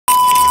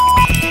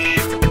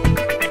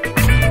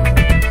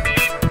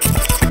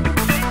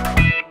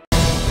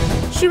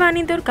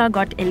Shivani Durga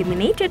got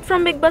eliminated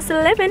from Bigg Boss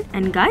 11,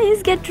 and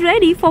guys, get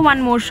ready for one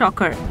more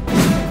shocker.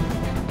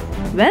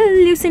 Well,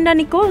 Lucinda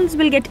Nicholas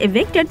will get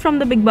evicted from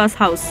the Bigg Boss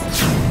house.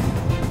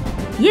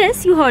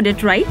 Yes, you heard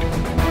it right.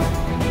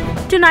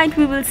 Tonight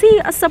we will see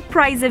a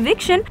surprise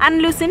eviction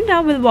and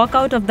Lucinda will walk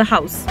out of the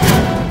house.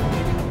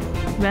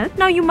 Well,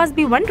 now you must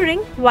be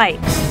wondering why.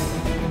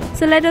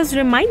 So let us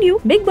remind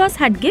you, Bigg Boss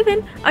had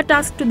given a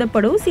task to the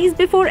Padosis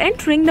before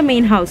entering the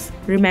main house.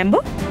 Remember?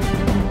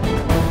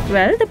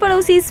 Well, the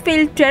Padosis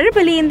failed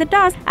terribly in the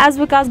task as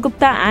Vikas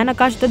Gupta and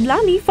Akash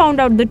Dadlani found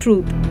out the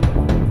truth.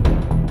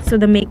 So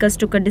the makers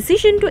took a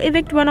decision to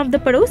evict one of the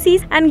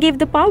Padosis and gave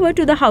the power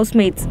to the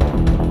housemates.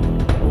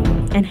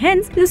 And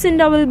hence,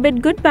 Lucinda will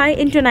bid goodbye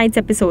in tonight's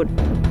episode.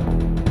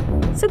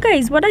 So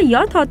guys, what are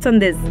your thoughts on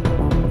this?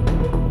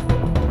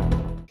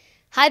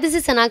 Hi, this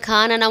is Sana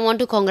Khan and I want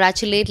to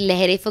congratulate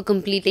Lehere for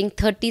completing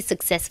 30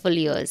 successful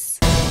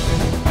years.